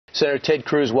Senator Ted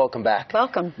Cruz, welcome back.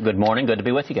 Welcome. Good morning. Good to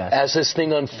be with you guys. As this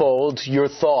thing unfolds, your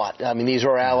thought. I mean, these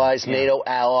are allies, NATO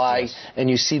allies, and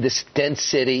you see this dense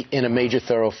city in a major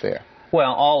thoroughfare.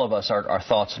 Well, all of us, our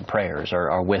thoughts and prayers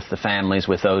are with the families,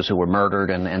 with those who were murdered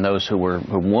and those who were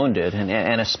wounded,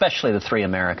 and especially the 3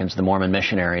 Americans, the Mormon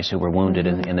missionaries who were wounded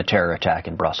in the terror attack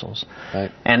in Brussels.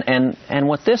 Right. And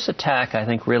what this attack, I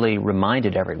think, really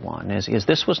reminded everyone is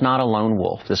this was not a lone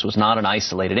wolf. This was not an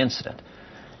isolated incident.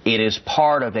 It is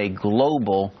part of a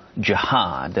global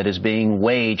jihad that is being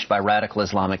waged by radical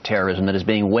Islamic terrorism, that is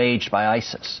being waged by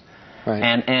ISIS.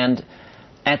 Right.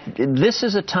 This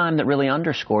is a time that really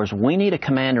underscores we need a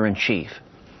commander-in-chief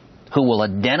who will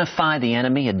identify the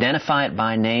enemy, identify it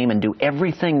by name, and do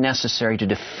everything necessary to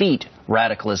defeat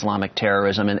radical Islamic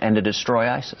terrorism and to destroy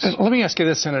ISIS. Let me ask you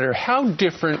this, Senator. How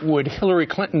different would Hillary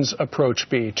Clinton's approach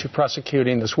be to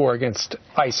prosecuting this war against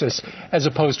ISIS as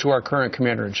opposed to our current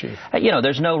commander-in-chief? You know,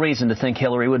 there's no reason to think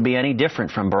Hillary would be any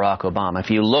different from Barack Obama. If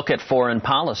you look at foreign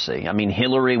policy, I mean,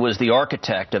 Hillary was the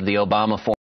architect of the Obama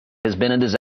foreign policy. It has been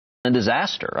a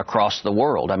disaster across the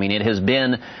world. I mean, it has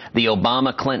been the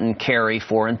Obama-Clinton-Kerry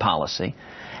foreign policy,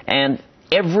 and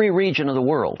every region of the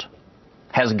world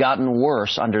has gotten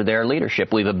worse under their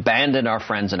leadership. We've abandoned our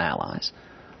friends and allies.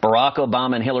 Barack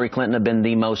Obama and Hillary Clinton have been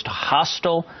the most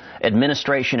hostile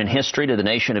administration in history to the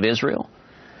nation of Israel,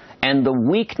 and the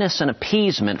weakness and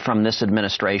appeasement from this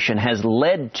administration has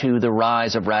led to the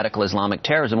rise of radical Islamic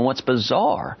terrorism. And what's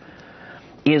bizarre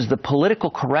is the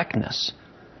political correctness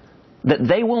that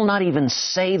they will not even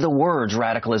say the words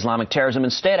radical Islamic terrorism.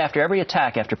 Instead, after every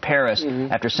attack, after Paris,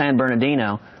 after San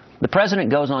Bernardino, the president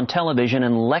goes on television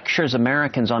and lectures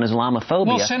Americans on Islamophobia.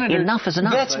 Well, Senator, enough is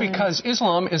enough. That's because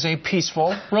Islam is a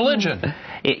peaceful religion.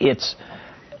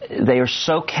 They are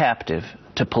so captive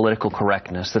to political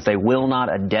correctness that they will not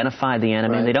identify the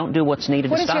enemy. And they don't do what's needed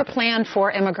to stop it. What is your plan for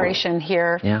immigration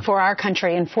here for our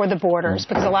country and for the borders?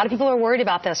 Because a lot of people are worried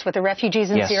about this with the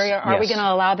refugees in Syria. Are we going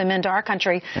to allow them into our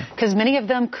country? Because many of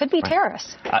them could be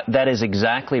terrorists. That is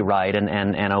exactly right. And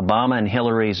Obama and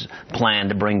Hillary's plan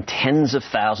to bring tens of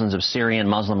thousands of Syrian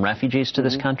Muslim refugees to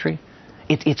this country,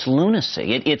 it's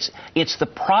lunacy. It's the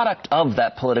product of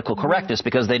that political correctness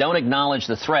because they don't acknowledge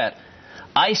the threat.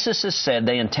 ISIS has said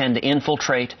they intend to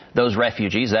infiltrate those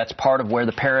refugees. That's part of where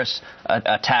the Paris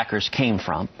attackers came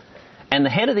from. And the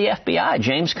head of the FBI,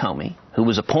 James Comey, who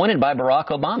was appointed by Barack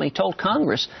Obama, he told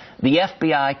Congress the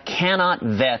FBI cannot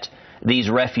vet these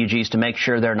refugees to make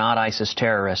sure they're not ISIS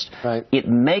terrorists. Right. It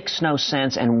makes no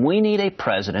sense, and we need a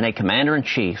president, a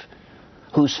commander-in-chief,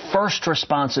 whose first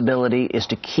responsibility is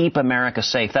to keep America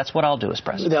safe. That's what I'll do as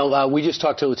president. Now, we just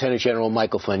talked to Lieutenant General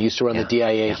Michael Flynn. He used to run the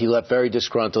DIA. He left very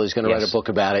disgruntled. He's going to write a book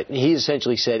about it. And he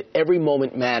essentially said every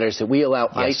moment matters, that we allow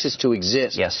ISIS to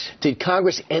exist. Did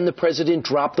Congress and the president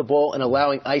drop the ball in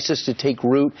allowing ISIS to take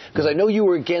root? Because I know you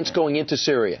were against going into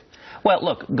Syria. Well,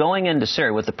 look, going into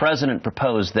Syria, what the president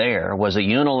proposed there was a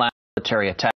unilateral military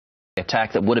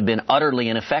attack that would have been utterly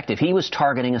ineffective. He was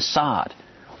targeting Assad.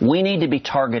 We need to be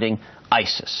targeting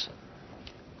ISIS.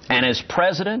 And as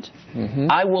president,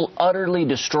 I will utterly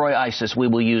destroy ISIS. We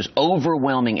will use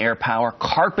overwhelming air power,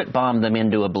 carpet bomb them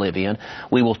into oblivion.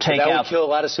 We will take out... That would kill a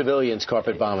lot of civilians,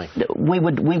 carpet bombing. We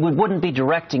wouldn't be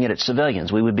directing it at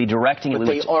civilians. We would be directing it... But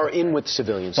they are in with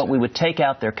civilians. But we would take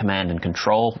out their command and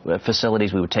control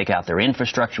facilities. We would take out their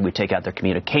infrastructure. We'd take out their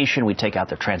communication. We'd take out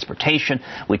their transportation.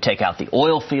 We'd take out the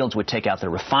oil fields. We'd take out their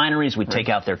refineries. We'd take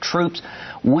out their troops.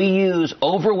 We use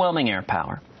overwhelming air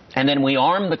power. And then we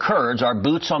arm the Kurds, our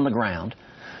boots on the ground,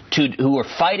 who are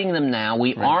fighting them now.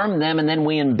 We arm them, and then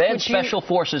we embed special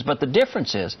forces. But the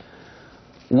difference is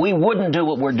we wouldn't do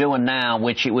what we're doing now,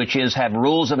 which is have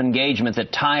rules of engagement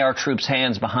that tie our troops'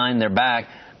 hands behind their back.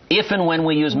 If and when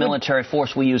we use military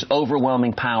force, we use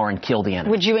overwhelming power and kill the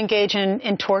enemy. Would you engage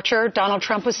in torture? Donald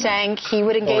Trump was saying he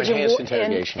would engage in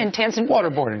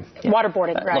waterboarding.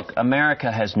 Waterboarding, right. Look,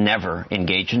 America has never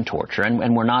engaged in torture,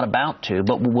 and we're not about to.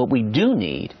 But what we do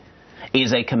need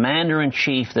is a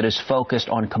commander-in-chief that is focused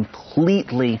on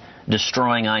completely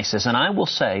destroying ISIS. And I will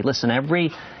say, listen,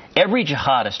 every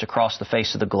jihadist across the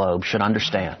face of the globe should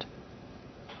understand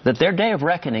that their day of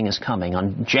reckoning is coming.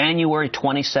 On January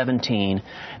 2017,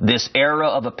 this era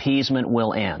of appeasement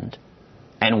will end.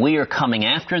 And we are coming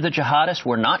after the jihadists.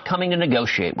 We're not coming to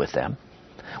negotiate with them.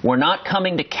 We're not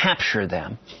coming to capture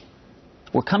them.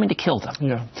 We're coming to kill them.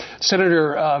 Yeah.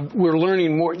 Senator, we're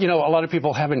learning more. You know, a lot of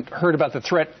people haven't heard about the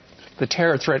threat the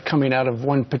terror threat coming out of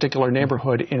one particular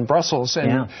neighborhood in Brussels.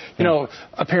 And, you know,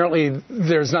 apparently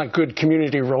there's not good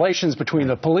community relations between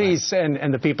the police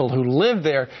and the people who live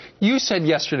there. You said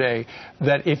yesterday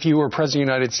that if you were President of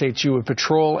the United States, you would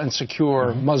patrol and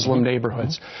secure Muslim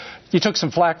neighborhoods. You took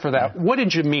some flack for that. What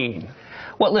did you mean?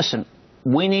 Well, listen,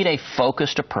 we need a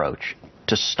focused approach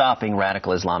to stopping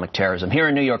radical Islamic terrorism. Here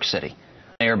in New York City,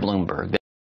 Mayor Bloomberg, there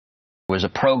was a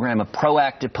program of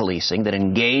proactive policing that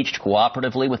engaged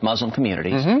cooperatively with Muslim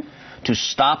communities to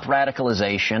stop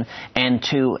radicalization and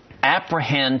to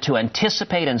apprehend, to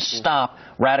anticipate and stop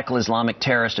radical Islamic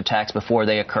terrorist attacks before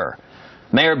they occur.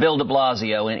 Mayor Bill de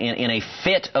Blasio, in a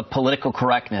fit of political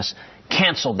correctness,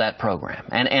 canceled that program.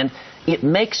 And it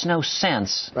makes no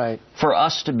sense for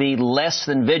us to be less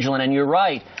than vigilant. And you're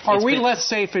right. Are we less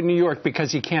safe in New York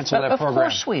because he canceled that program? Of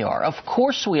course we are. Of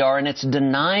course we are. And it's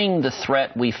denying the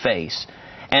threat we face.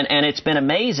 And it's been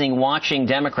amazing watching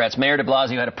Democrats. Mayor de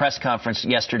Blasio had a press conference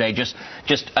yesterday just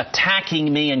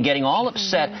attacking me and getting all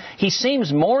upset. He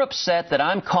seems more upset that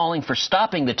I'm calling for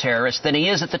stopping the terrorists than he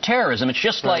is at the terrorism. It's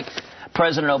just like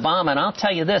President Obama. And I'll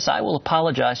tell you this, I will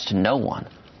apologize to no one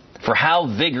for how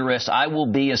vigorous I will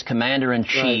be as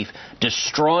Commander-in-Chief,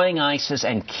 destroying ISIS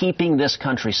and keeping this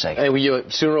country safe. Hey,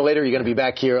 sooner or later, you're going to be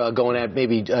back here going at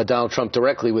maybe Donald Trump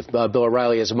directly with Bill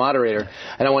O'Reilly as a moderator.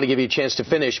 And I want to give you a chance to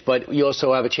finish, but you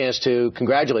also have a chance to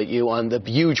congratulate you on the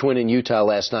huge win in Utah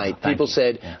last night. People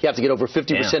said you have to get over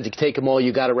 50% to take them all.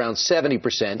 You got around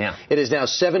 70%. It is now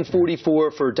 744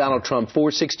 for Donald Trump,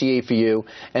 468 for you,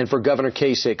 and for Governor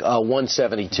Kasich,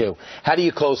 172. How do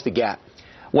you close the gap?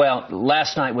 Well,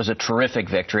 last night was a terrific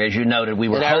victory. As you noted, we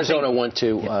were hoping, Arizona won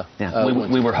to.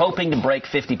 We were hoping to break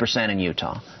 50% in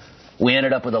Utah. We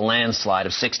ended up with a landslide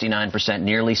of 69%,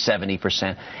 nearly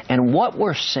 70%. And what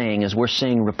we're seeing is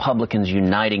Republicans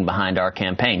uniting behind our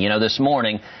campaign. You know, this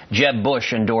morning, Jeb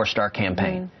Bush endorsed our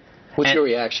campaign. What's your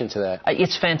reaction to that?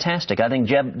 It's fantastic. I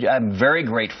think I'm very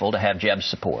grateful to have Jeb's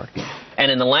support. And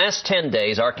in the last 10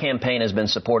 days, our campaign has been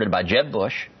supported by Jeb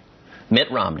Bush, Mitt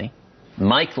Romney,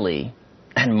 Mike Lee,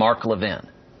 and Mark Levin.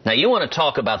 Now, you want to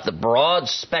talk about the broad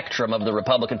spectrum of the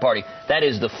Republican Party. That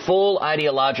is the full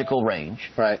ideological range.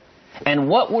 Right. And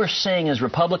what we're seeing is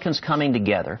Republicans coming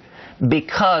together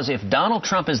because if Donald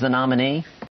Trump is the nominee,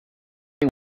 he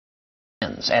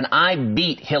wins. And I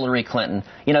beat Hillary Clinton.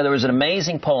 You know, there was an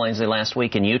amazing polling last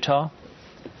week in Utah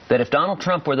that if Donald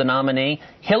Trump were the nominee,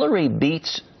 Hillary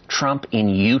beats Trump in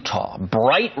Utah.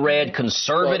 Bright red,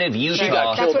 conservative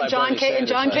Utah. That's what John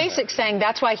Kasich's saying.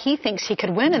 That's why he thinks he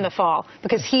could win in the fall,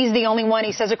 because he's the only one,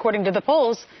 he says, according to the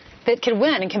polls, that could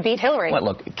win and can beat Hillary. Well,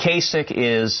 look, Kasich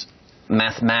is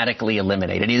mathematically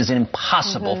eliminated. It is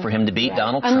impossible for him to beat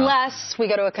Donald Trump. Unless we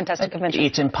go to a contested convention.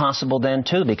 It's impossible then,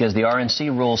 too, because the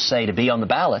RNC rules say to be on the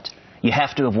ballot, you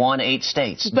have to have won 8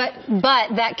 states. But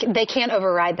they can't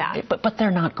override that. But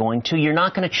they're not going to. You're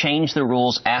not going to change the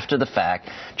rules after the fact.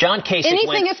 John Kasich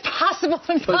Anything is possible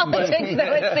in politics,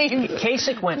 though, it seems.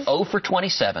 Kasich went 0 for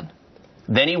 27.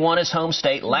 Then he won his home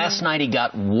state. Last night he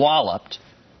got walloped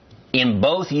in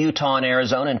both Utah and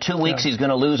Arizona. In 2 weeks he's going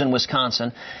to lose in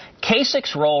Wisconsin.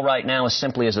 Kasich's role right now is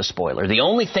simply as a spoiler. The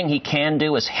only thing he can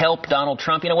do is help Donald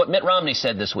Trump. You know what Mitt Romney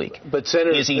said this week?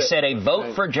 He said a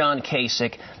vote for John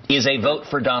Kasich is a vote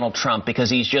for Donald Trump because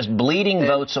he's just bleeding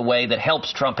votes away that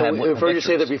helps Trump have victories. I've heard you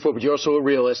say that before, but you're also a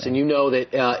realist, and you know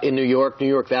that in New York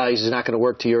values is not going to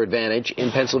work to your advantage. In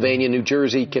Pennsylvania, New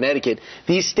Jersey, Connecticut,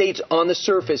 these states on the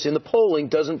surface in the polling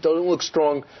don't look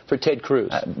strong for Ted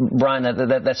Cruz. Brian,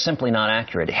 that's simply not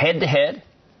accurate. Head to head,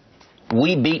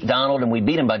 we beat Donald, and we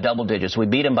beat him by double digits. We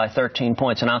beat him by 13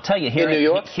 points. And I'll tell you, here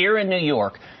in New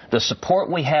York, the support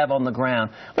we have on the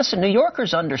ground. Listen, New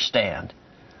Yorkers understand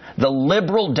the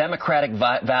liberal democratic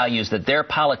values that their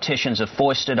politicians have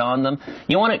foisted on them.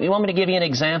 You want me to give you an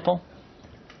example?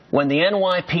 When the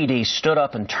NYPD stood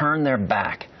up and turned their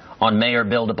back on Mayor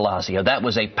Bill de Blasio, that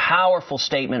was a powerful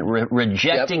statement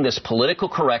rejecting this political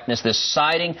correctness, this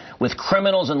siding with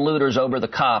criminals and looters over the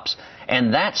cops,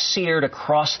 and that seared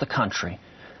across the country.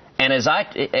 And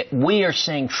we are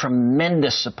seeing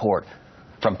tremendous support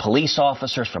from police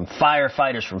officers, from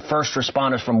firefighters, from first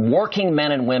responders, from working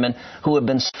men and women who have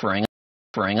been suffering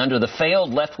under the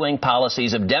failed left-wing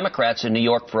policies of Democrats in New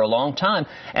York for a long time.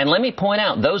 And let me point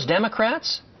out, those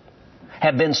Democrats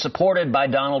have been supported by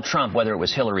Donald Trump, whether it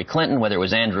was Hillary Clinton, whether it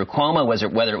was Andrew Cuomo,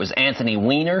 whether it was Anthony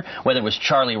Weiner, whether it was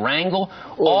Charlie Rangel.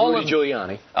 Or Rudy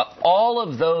Giuliani. All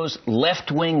of those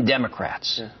left-wing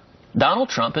Democrats, Donald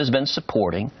Trump has been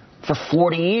supporting for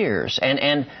 40 years.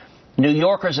 And New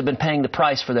Yorkers have been paying the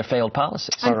price for their failed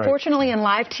policies. Unfortunately, in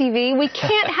live TV, we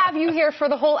can't have you here for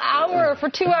the whole hour or for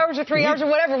 2 hours or 3 hours or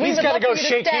whatever. He's got to go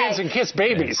shake hands and kiss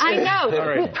babies. I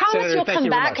know. We promise you'll come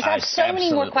back because I have so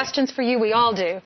many more questions for you. We all do.